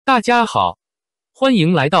大家好，欢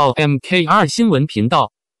迎来到 MK2 新闻频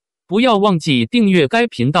道，不要忘记订阅该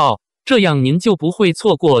频道，这样您就不会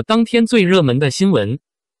错过当天最热门的新闻。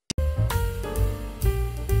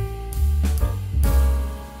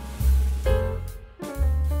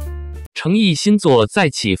成毅新作再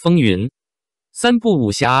起风云，三部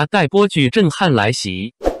武侠待播剧震撼来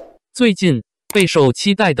袭。最近备受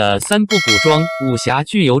期待的三部古装武侠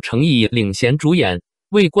剧由成毅领衔主演，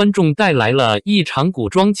为观众带来了一场古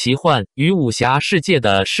装奇幻与武侠世界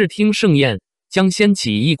的视听盛宴，将掀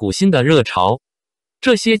起一股新的热潮。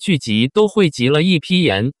这些剧集都汇集了一批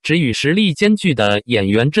颜值与实力兼具的演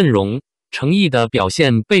员阵容，成毅的表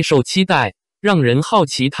现备受期待，让人好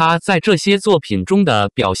奇他在这些作品中的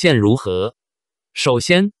表现如何。首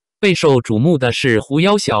先，备受瞩目的是《狐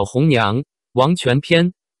妖小红娘》王权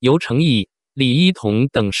篇，由成毅、李一桐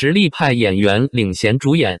等实力派演员领衔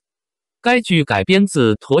主演。该剧改编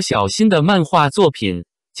自驼小新的漫画作品，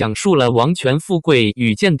讲述了王权富贵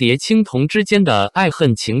与间谍青铜之间的爱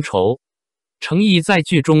恨情仇。成毅在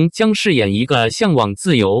剧中将饰演一个向往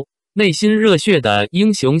自由、内心热血的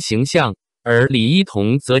英雄形象，而李一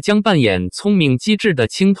桐则将扮演聪明机智的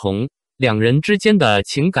青铜。两人之间的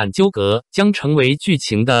情感纠葛将成为剧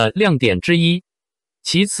情的亮点之一。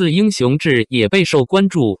其次，英雄志也备受关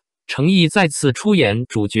注，成毅再次出演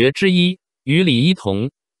主角之一，与李一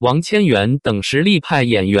桐、王千源等实力派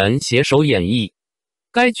演员携手演绎。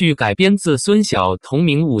该剧改编自孙晓同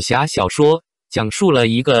名武侠小说，讲述了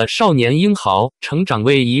一个少年英豪成长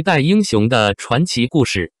为一代英雄的传奇故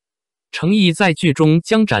事。成毅在剧中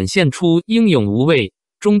将展现出英勇无畏、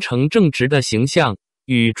忠诚正直的形象，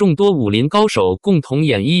与众多武林高手共同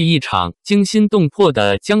演绎一场惊心动魄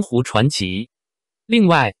的江湖传奇。另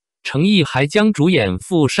外，成毅还将主演《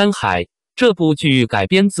赴山海》。这部剧改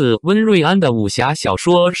编自温瑞安的武侠小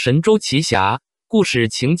说《神州奇侠》，故事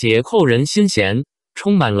情节扣人心弦，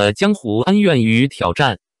充满了江湖恩怨与挑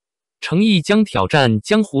战。成毅将挑战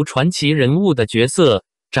江湖传奇人物的角色，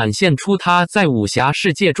展现出他在武侠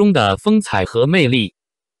世界中的风采和魅力。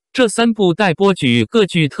这三部待播剧各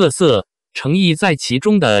具特色，成毅在其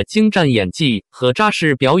中的精湛演技和扎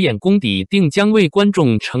实表演功底定将为观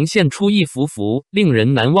众呈现出一幅幅令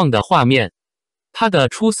人难忘的画面。他的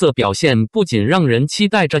出色表现不仅让人期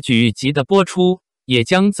待这剧集的播出，也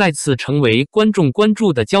将再次成为观众关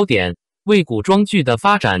注的焦点，为古装剧的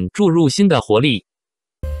发展注入新的活力。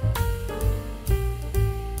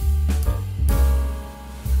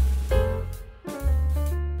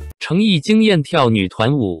成毅惊艳跳女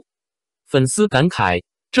团舞，粉丝感慨，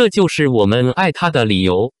这就是我们爱他的理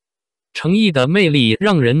由。成毅的魅力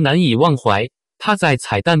让人难以忘怀，他在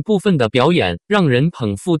彩蛋部分的表演让人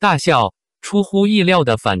捧腹大笑，出乎意料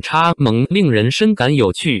的反差萌令人深感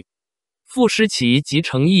有趣。傅诗琪及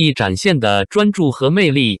成毅展现的专注和魅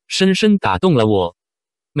力深深打动了我，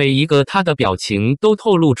每一个他的表情都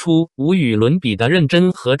透露出无与伦比的认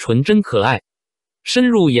真和纯真可爱。深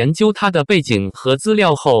入研究他的背景和资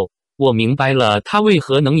料后，我明白了他为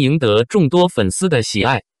何能赢得众多粉丝的喜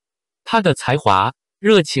爱。他的才华、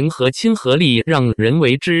热情和亲和力让人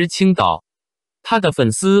为之倾倒。他的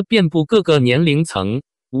粉丝遍布各个年龄层，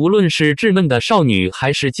无论是稚嫩的少女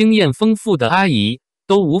还是经验丰富的阿姨，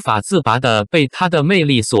都无法自拔地被她的魅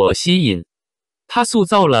力所吸引。她塑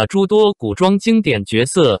造了诸多古装经典角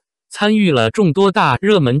色，参与了众多大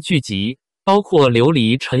热门剧集，包括《琉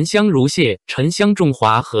璃沉香如屑》《沉香重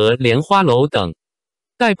华》和《莲花楼》等。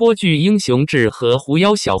待播剧《英雄志》和《狐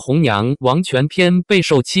妖小红娘》王权篇备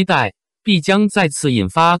受期待，必将再次引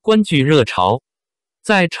发观剧热潮。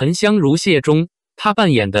在《沉香如屑》中，她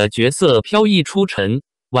扮演的角色飘逸出尘，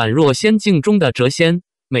宛若仙境中的谪仙，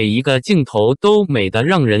每一个镜头都美得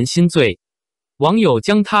让人心醉。网友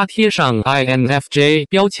将她贴上 INFJ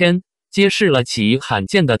标签，揭示了其罕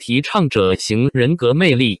见的提倡者型人格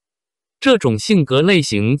魅力。这种性格类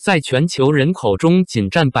型在全球人口中仅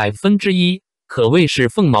占1%，可谓是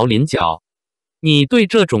凤毛麟角。你对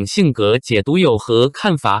这种性格解读有何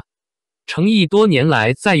看法？成毅多年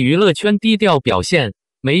来在娱乐圈低调表现，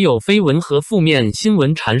没有绯闻和负面新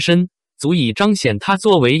闻缠身，足以彰显他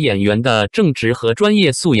作为演员的正直和专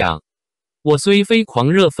业素养。我虽非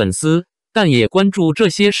狂热粉丝，但也关注这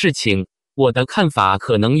些事情，我的看法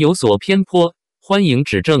可能有所偏颇，欢迎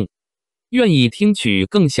指正。愿意听取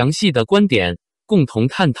更详细的观点，共同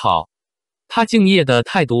探讨。他敬业的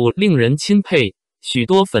态度令人钦佩，许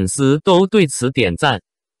多粉丝都对此点赞。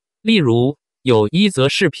例如，有一则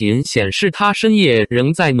视频显示他深夜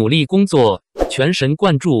仍在努力工作，全神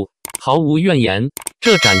贯注，毫无怨言，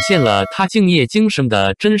这展现了他敬业精神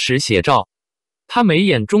的真实写照。他眉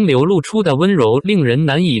眼中流露出的温柔令人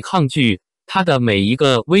难以抗拒，他的每一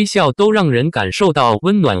个微笑都让人感受到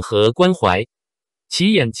温暖和关怀。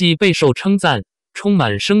其演技备受称赞，充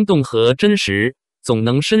满生动和真实，总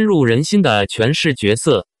能深入人心地诠释角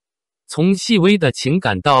色。从细微的情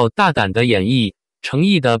感到大胆的演绎，成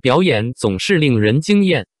毅的表演总是令人惊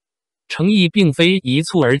艳。成毅并非一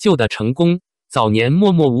蹴而就的成功，早年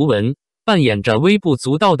默默无闻，扮演着微不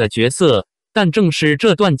足道的角色，但正是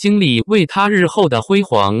这段经历为他日后的辉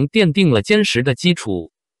煌奠定了坚实的基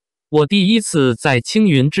础。我第一次在青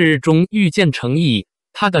云之日中遇见成毅，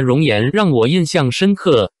他的容颜让我印象深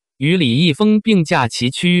刻，与李易峰并驾齐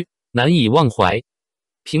驱，难以忘怀。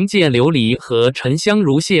凭借《琉璃》和《沉香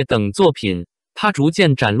如屑》等作品，他逐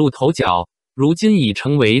渐崭露头角，如今已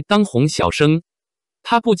成为当红小生。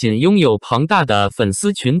他不仅拥有庞大的粉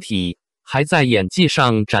丝群体，还在演技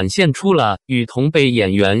上展现出了与同辈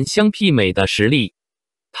演员相媲美的实力。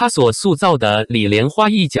他所塑造的李莲花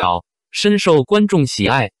一角深受观众喜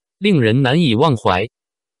爱，令人难以忘怀。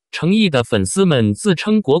成毅的粉丝们自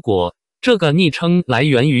称果果，这个昵称来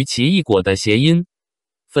源于奇异果的谐音。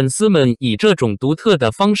粉丝们以这种独特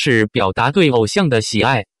的方式表达对偶像的喜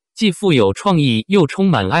爱，既富有创意又充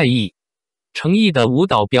满爱意。成毅的舞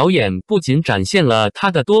蹈表演不仅展现了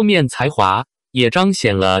他的多面才华，也彰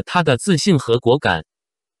显了他的自信和果敢。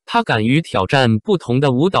他敢于挑战不同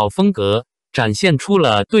的舞蹈风格，展现出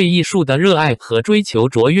了对艺术的热爱和追求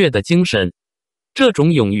卓越的精神。这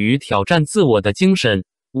种勇于挑战自我的精神，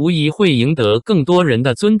无疑会赢得更多人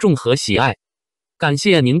的尊重和喜爱。感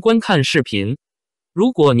谢您观看视频。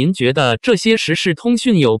如果您觉得这些时事通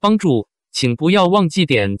讯有帮助，请不要忘记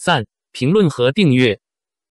点赞、评论和订阅。